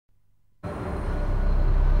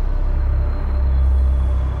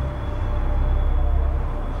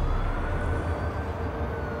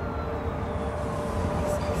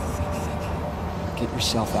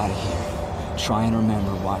yourself out of here. Try and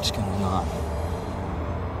remember what's going on.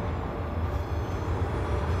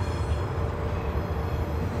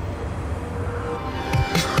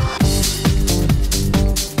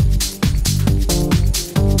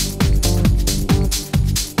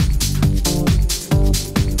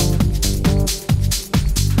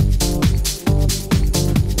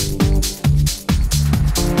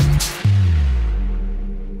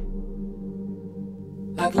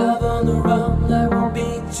 Like love on the run, there will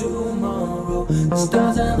be tomorrow. The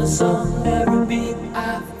stars and the sun, every beat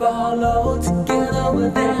I follow. Together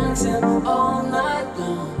we're dancing all night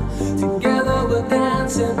long. Together we're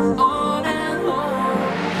dancing on and on.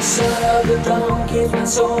 The sound of the drum keeps my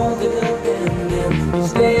soul depending.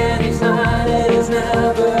 Each day and each night, it is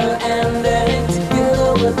never ending.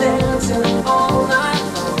 Together we're dancing all night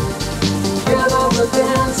long. Together we're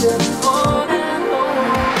dancing on and on.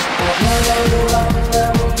 Like love on the run,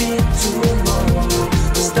 there will be tomorrow.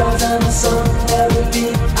 The stars and the sun, every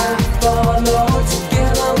beat I follow.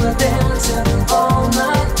 Together we're dancing all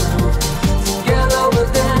night long. Together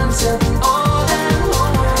we're dancing on and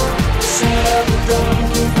on. The sound of the drum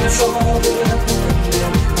keeps my soul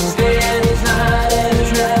depending. Each day and each night, it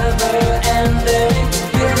is never ending.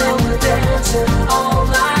 Together we're dancing all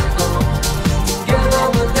night long. Together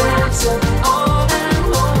we're dancing on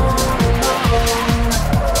and on.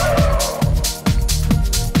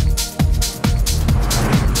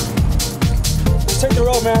 Take the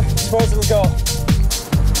road, man. Suppose it'll go.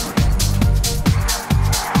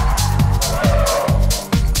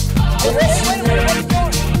 Hey, wait, what are you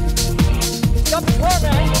doing? Stop the car,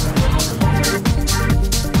 man.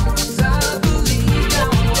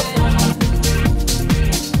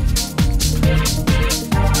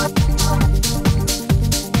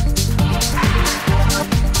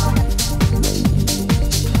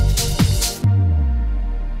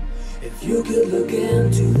 If you could look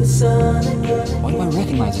into the sun again. Why do I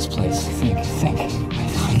recognize this place? Think.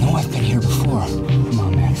 I know I've been here before. Come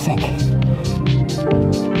on, man, think.